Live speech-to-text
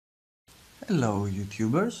Hello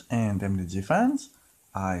YouTubers and MTG fans,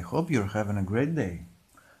 I hope you're having a great day.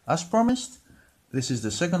 As promised, this is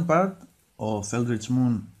the second part of Eldritch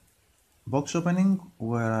Moon box opening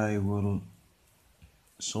where I will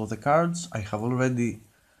show the cards. I have already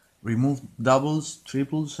removed doubles,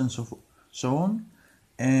 triples and so on,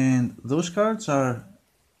 and those cards are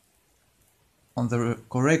on the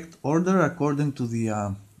correct order according to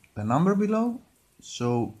the number below,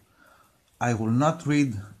 so I will not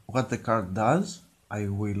read what the card does. I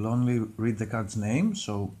will only read the card's name,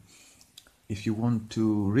 so if you want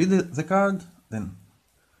to read the card, then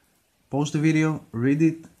pause the video, read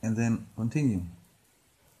it, and then continue.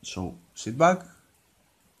 So sit back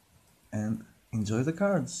and enjoy the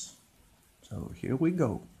cards. So here we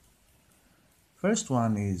go. First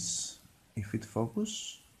one is, if it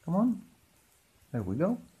focus, come on, there we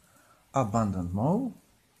go. Abundant Mow.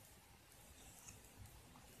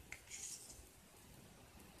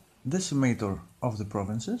 Decimator of the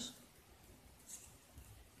Provinces.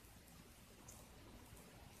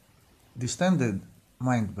 Distended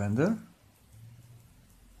Mindbender.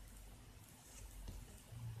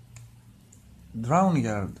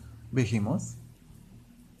 Drownyard Behemoth.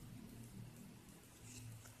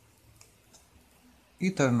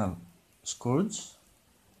 Eternal Scourge.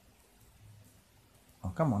 Oh,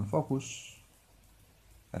 come on, focus.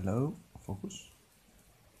 Hello, focus.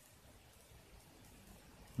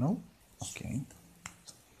 No? Okay.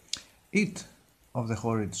 Eat of the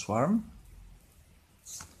Horrid Swarm.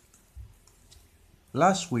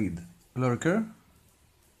 Lashweed Lurker.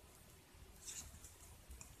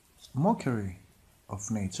 Mockery of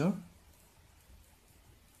Nature.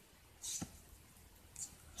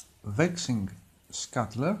 Vexing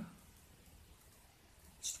Scuttler.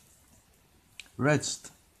 Wretched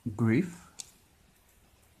Grief.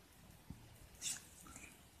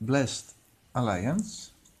 Blessed Alliance.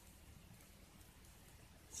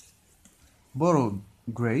 Borrowed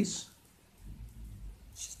Grace.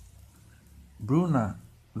 Bruna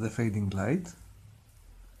the Fading Light,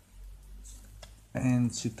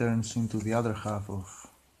 and she turns into the other half of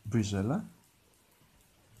Brizella.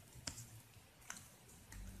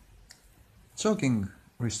 Choking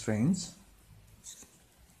Restraints.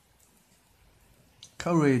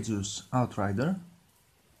 Courageous Outrider.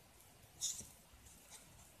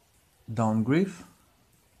 Dawngrief.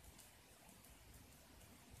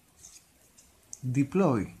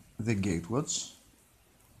 Deploy the Gatewatch.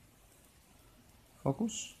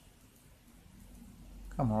 Focus.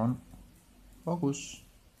 Come on. Focus.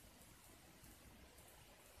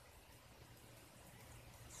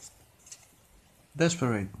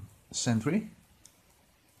 Desperate Sentry.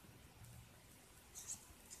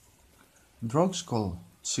 Drogskull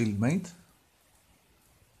Shieldmate.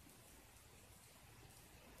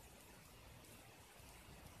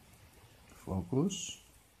 Focus.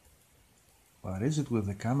 What is it with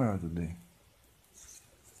the camera today?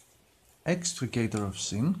 Extricator of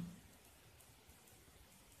Sin.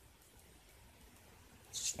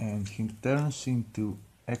 And he turns into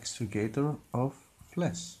Extricator of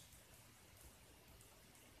Flesh.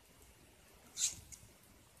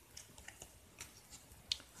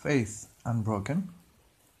 Faith Unbroken.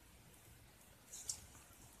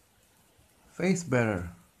 Faithbearer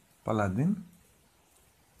Paladin.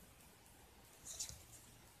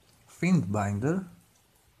 Fiendbinder.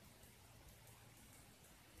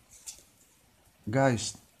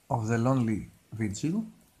 Geist of the Lonely Vigil.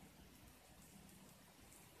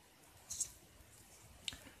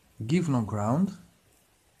 Give No Ground.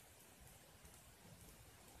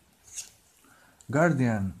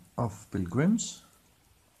 Guardian of Pilgrims.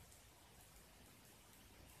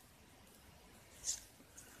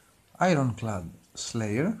 Ironclad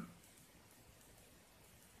Slayer.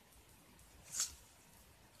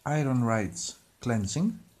 Iron Rites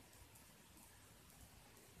Cleansing.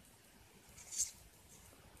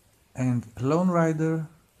 And Lone Rider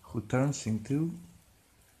who turns into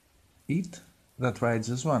It that rides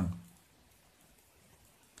as one.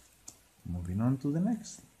 Moving on to the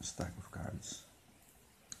next stack of cards.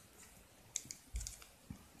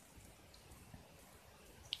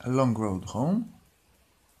 A Long Road Home.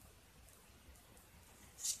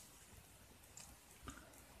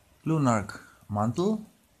 Lunarch Mantle.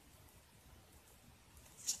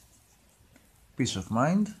 Peace of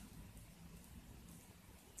Mind.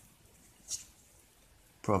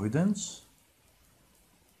 Providence.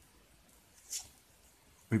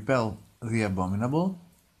 Repel the Abominable.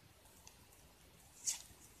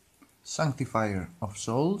 Sanctifier of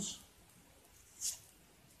Souls.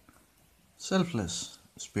 Selfless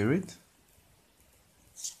Spirit.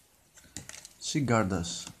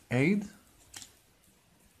 Sigarda's Aid.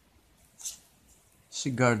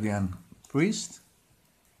 Guardian Priest,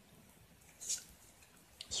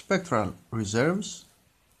 Spectral Reserves,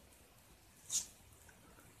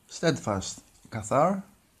 Steadfast Cathar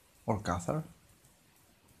or Cathar,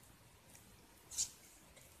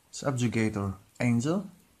 Subjugator Angel,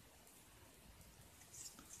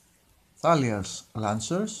 Thalia's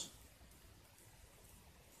Lancers,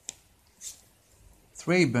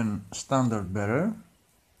 Thraben Standard Bearer,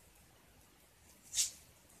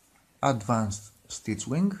 Advanced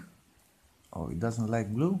Stitchwing. Oh, it doesn't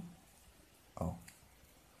like blue. Oh,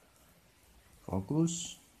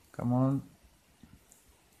 focus, come on.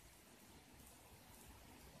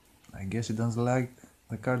 I guess it doesn't like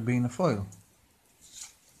the card being a foil.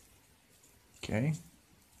 Okay.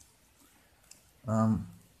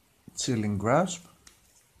 Chilling Grasp.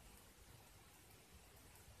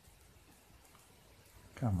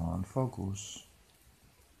 Come on, focus.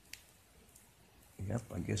 Yep,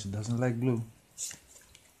 I guess it doesn't like blue.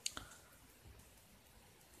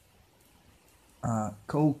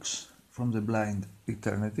 Coax from the Blind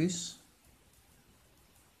Eternities.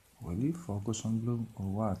 Will you focus on blue or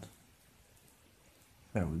what?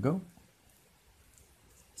 There we go.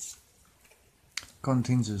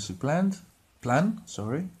 Contingency plan,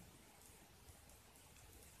 sorry.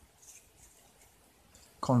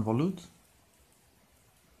 Convolute.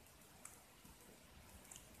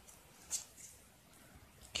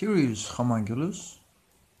 Curious Homunculus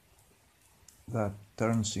that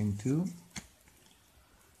turns into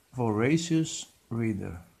Voracious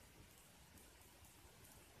Reader.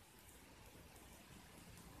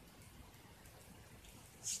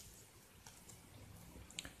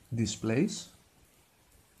 Displays.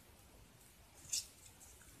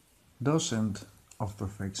 Docent of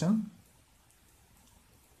Perfection.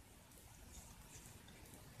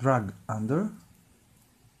 Drag Under.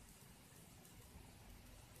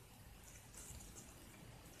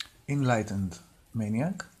 Enlightened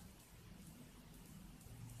Maniac.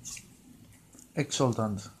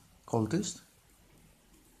 Exultant Cultist.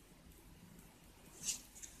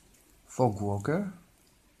 Fogwalker.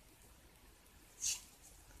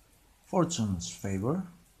 Fortune's Favor.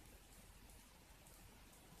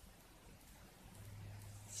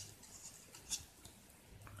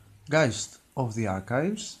 Geist of the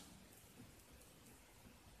Archives.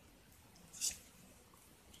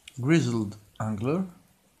 Grizzled Angler,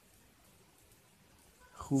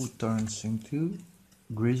 who turns into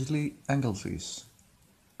Grizzly Anglerfish.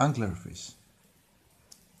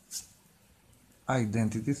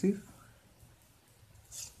 Identity Thief.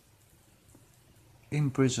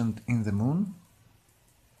 Imprisoned in the Moon.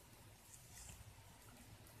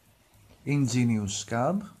 Ingenious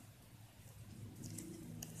Scab.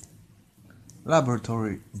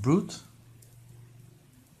 Laboratory Brute.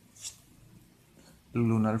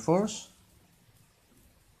 Lunar Force.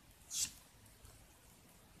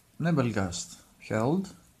 Nebelgast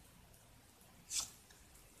Held.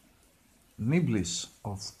 Niblis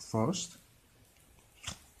of Frost.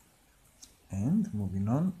 And moving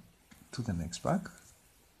on to the next pack.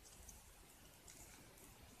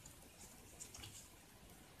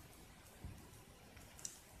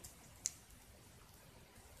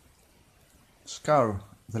 Scour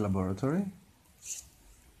the Laboratory.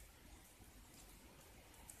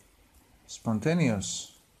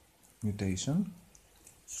 Spontaneous Mutation.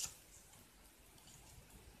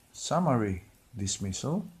 Summary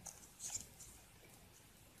Dismissal.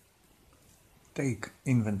 Take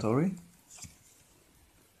Inventory.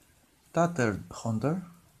 Tattered Hunter.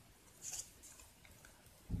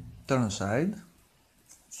 Turnside.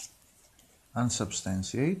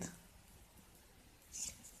 Unsubstantiate.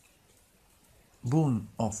 Boon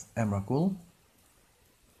of Emrakul.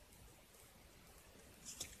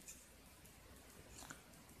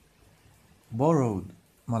 Borrowed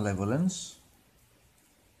Malevolence.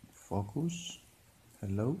 Focus.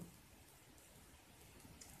 Hello.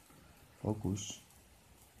 Focus.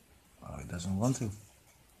 Oh, it doesn't want to.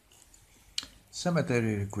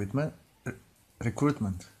 Cemetery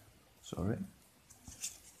Recruitment. Sorry.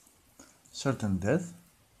 Certain Death.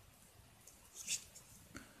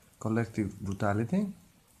 Collective Brutality.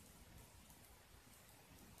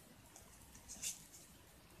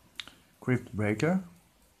 Crypt Breaker.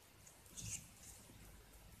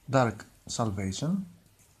 Dark Salvation.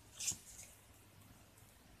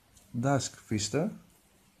 Dusk Feaster.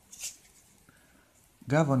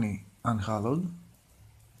 Gavony Unhallowed.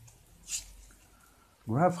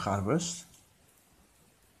 Graph Harvest.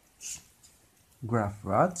 Graph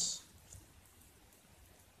Rats.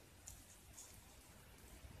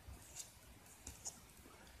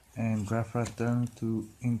 And Graph Rat turned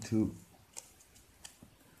into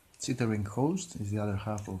Chittering Host is the other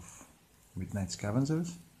half of Midnight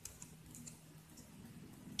Scavengers.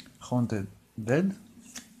 Haunted Dead.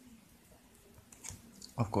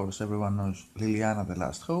 Of course, everyone knows Liliana the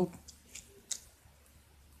Last Hope.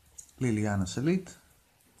 Liliana's Elite.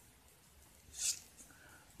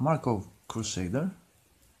 Markov Crusader.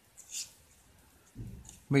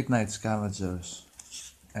 Midnight Scavengers,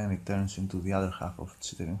 and it turns into the other half of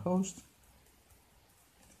Chittering Host.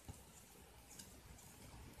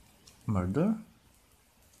 Murder.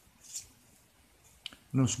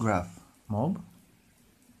 Noosegraph Mob.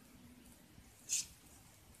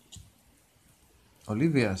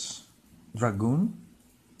 Olivia's Dragoon.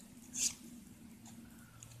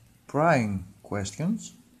 Prying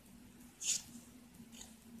Questions.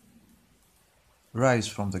 Rise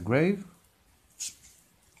from the Grave.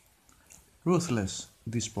 Ruthless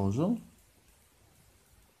Disposal.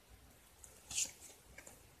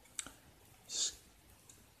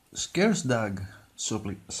 Scarce Dag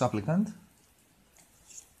Supplicant.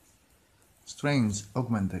 Strange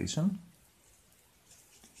Augmentation.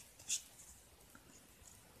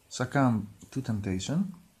 Succumb to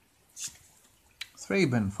Temptation.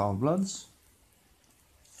 Thraben Foulbloods.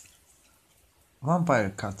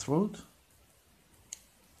 Vampire Cutthroat.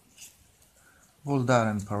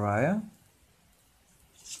 Voldaren Pariah,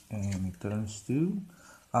 and it turns to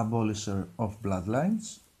Abolisher of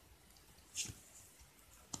Bloodlines.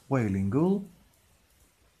 Wailing Ghoul.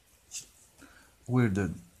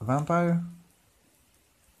 Weirded Vampire.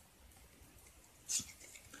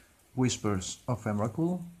 Whispers of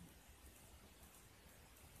Emrakul.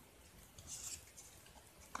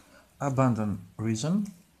 Abandoned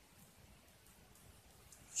Reason.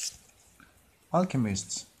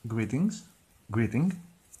 Alchemist's Greeting.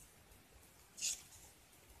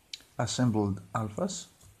 Assembled Alphas.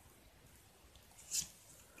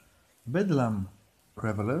 Bedlam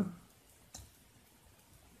Reveler.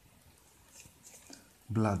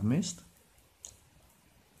 Blood Mist.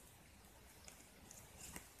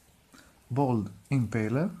 Bold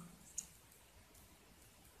Impaler.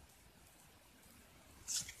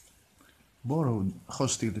 Borrowed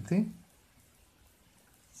Hostility.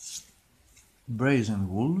 Brazen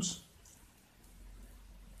Wolves.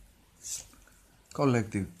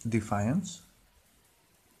 Collective Defiance,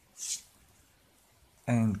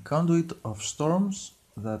 and Conduit of Storms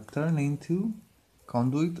that turn into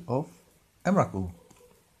Conduit of Emrakul.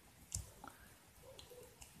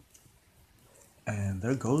 And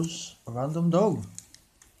there goes a random dog.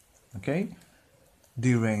 Okay,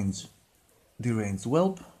 Deranged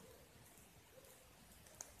Whelp,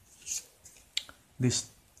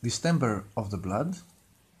 Distemper of the Blood,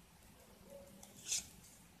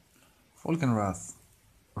 Falkenrath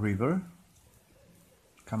River,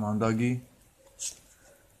 come on doggy,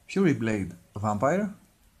 Fury Blade Vampire,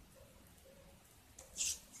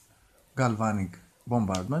 Galvanic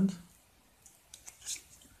Bombardment,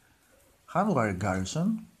 Hanwire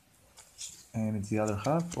Garrison, and it's the other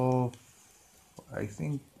half of, I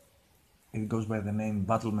think it goes by the name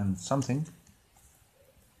Battlement something,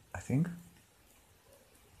 I think.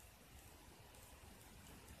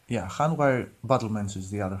 Yeah, Hanwire Battlements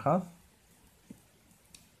is the other half.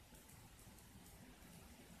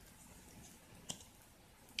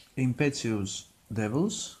 Impetuous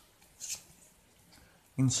Devils,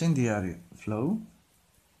 Incendiary Flow,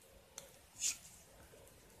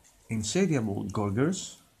 Insatiable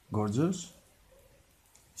Gorgers,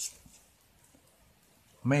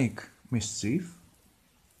 Make Mischief,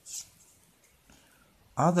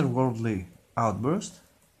 Otherworldly Outburst,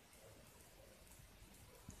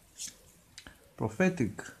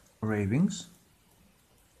 Prophetic Ravings,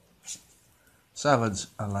 Savage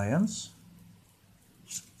Alliance,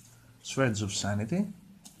 Shreds of Sanity,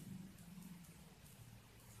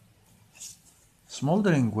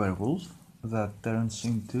 Smoldering Werewolf that turns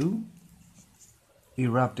into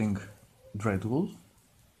Erupting Dreadwolf,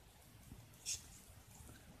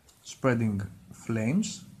 Spreading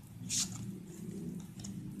Flames,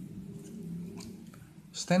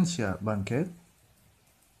 Stensia Banquet,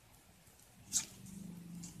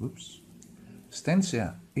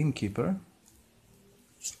 Stensia Innkeeper,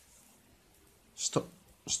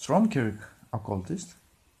 Stromkirk Occultist,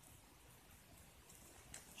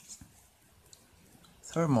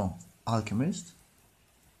 Thermo Alchemist,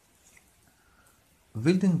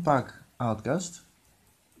 Wilden Pack Outcast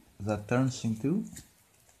that turns into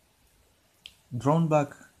Drone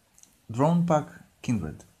Pack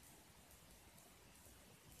Kindred,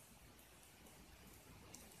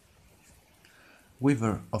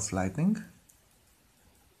 Weaver of Lightning,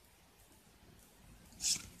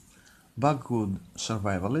 Backwood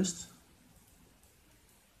Survivalist,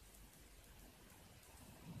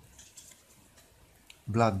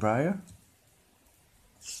 Bloodbriar,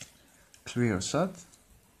 Clear Shot,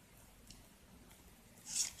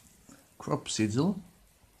 Crop Sigil,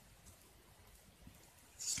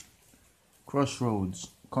 Crossroads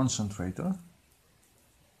Concentrator,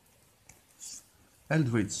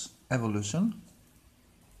 Eldritch Evolution,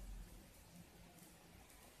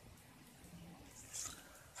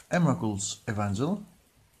 Emrakul's Evangel,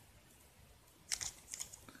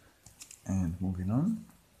 and moving on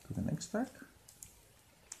to the next deck,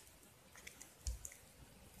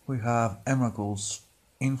 we have Emrakul's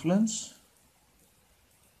Influence,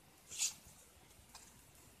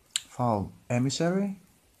 Foul Emissary,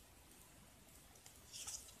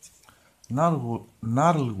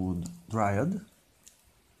 Gnarlwood Dryad,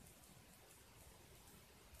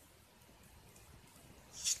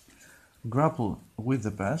 Grapple with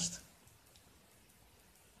the Past,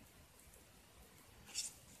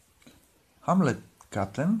 Hamlet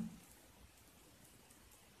Captain,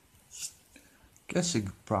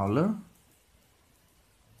 Kessig Prowler,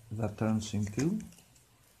 that turns into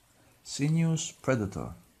Sinuous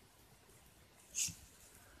Predator,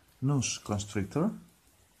 Noose Constrictor,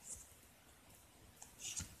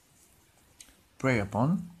 Prey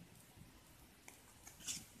Upon,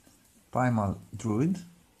 Primal Druid,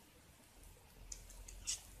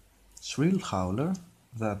 Shrill Howler,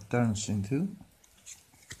 that turns into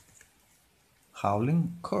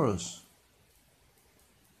Howling Chorus,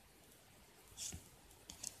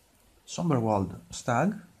 Somberwald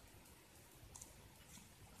Stag,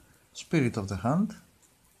 Spirit of the Hunt,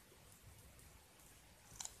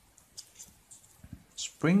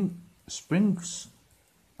 Springs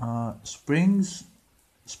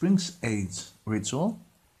Age Ritual.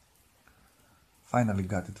 Finally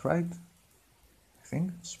got it right, I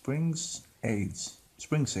think. Springs Age.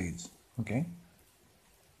 Okay.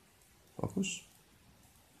 Focus.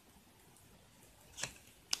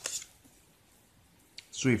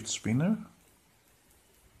 Swift Spinner,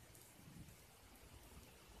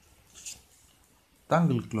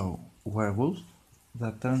 Tangleclaw Werewolf,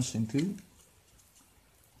 that turns into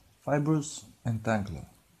Fibrous Entangler,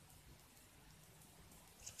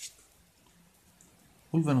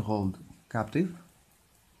 Ulvenhold Captive,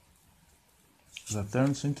 that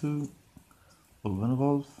turns into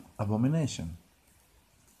Ulvenwolf Abomination,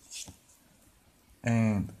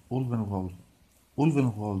 and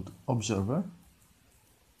Ulvenwald Observer,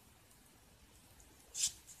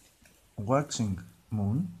 Waxing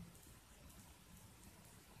Moon,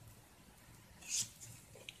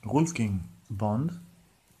 Wolfking Bond,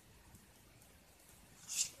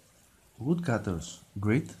 Woodcutter's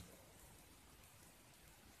Grit,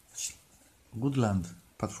 Woodland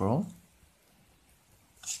Patrol,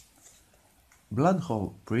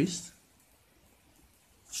 Bloodhole Priest,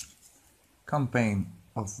 Campaign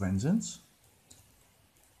of Vengeance,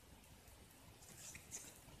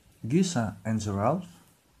 Gisa and Geralf,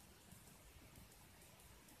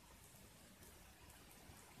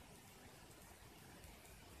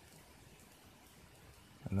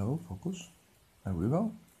 hello, focus, there we go,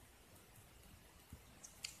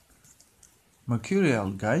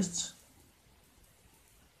 Mercurial Geists,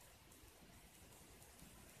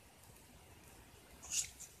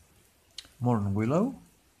 Morn Willow,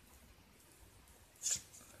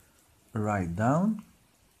 Ride Down,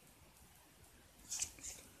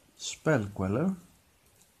 Spell Queller,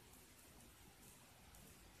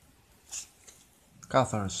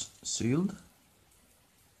 Cathar's Shield,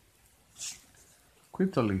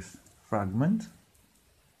 Cryptolith Fragment,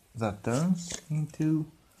 that turns into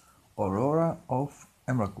Aurora of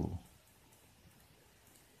Emrakul,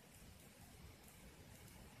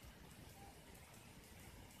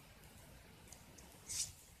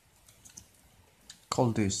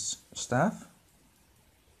 Cultist's Staff,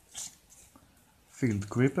 Field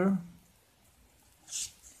Creeper,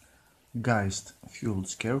 Geist Fueled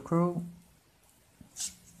Scarecrow,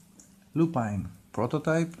 Lupine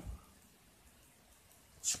Prototype,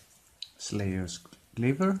 Slayer's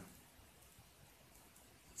Cleaver,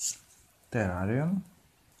 Terrarion,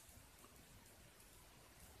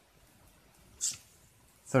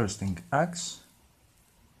 Thirsting Axe,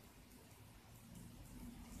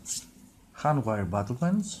 Handwire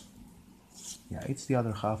Battlements, yeah, it's the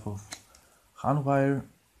other half of Handwire,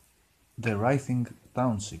 the Writhing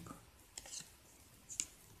Township,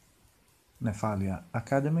 Nephalia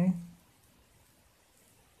Academy,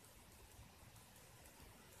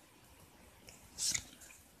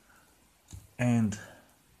 and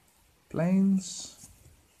planes,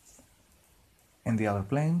 and the other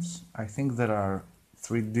planes. I think there are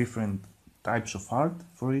 3 different types of art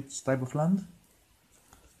for each type of land.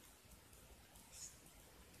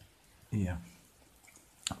 Yeah,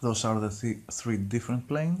 Those are the three different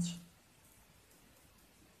planes.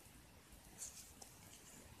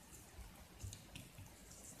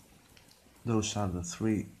 Those are the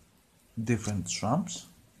three different swamps.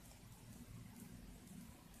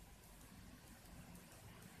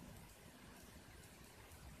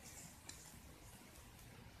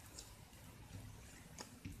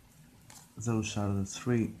 Those are the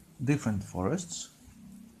three different forests.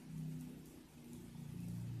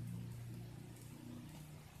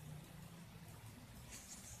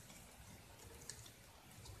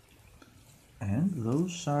 And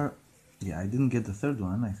those are, yeah, I didn't get the third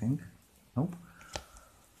one, I think. Nope.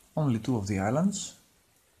 Only two of the islands.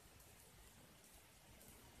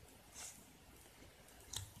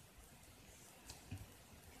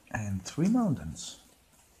 And three mountains.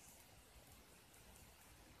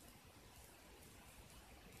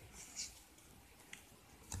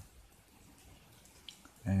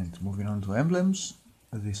 And moving on to emblems,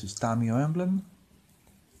 this is Tamio emblem.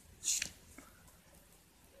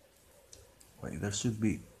 Wait, there should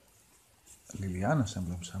be Liliana's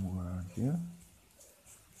emblem somewhere around here.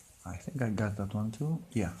 I think I got that one too.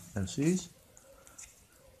 Yeah, there she is.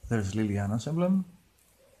 There's Liliana's emblem.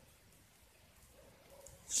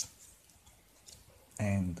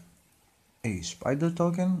 And a spider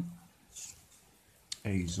token.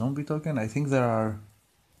 A zombie token. I think there are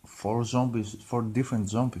four different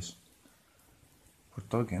zombies for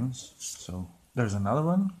tokens. So there's another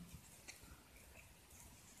one.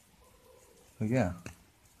 So yeah,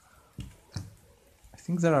 I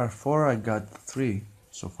think there are four. I got three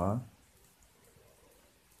so far.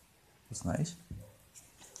 That's nice.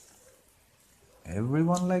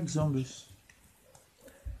 Everyone likes zombies.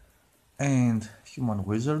 And human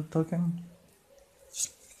wizard token.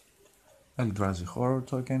 Eldrazi horror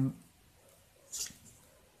token.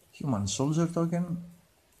 Human soldier token.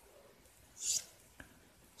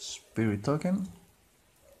 Spirit token.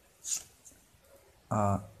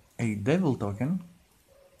 A devil token.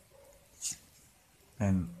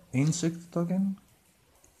 An insect token.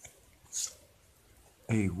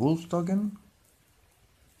 A wolf token.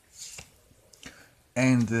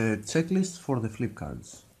 And the checklist for the flip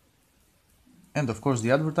cards. And of course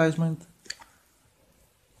the advertisement.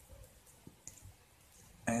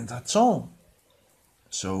 And that's all.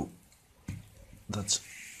 So that's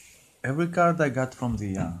every card I got from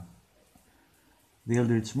the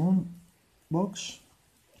Eldritch Moon box.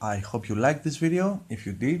 I hope you liked this video. If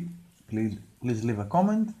you did, please leave a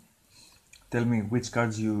comment. Tell me which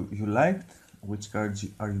cards you liked, which cards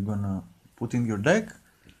are you gonna put in your deck.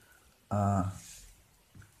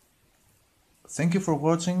 Thank you for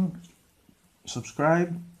watching.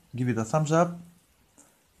 Subscribe, give it a thumbs up.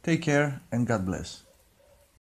 Take care and God bless.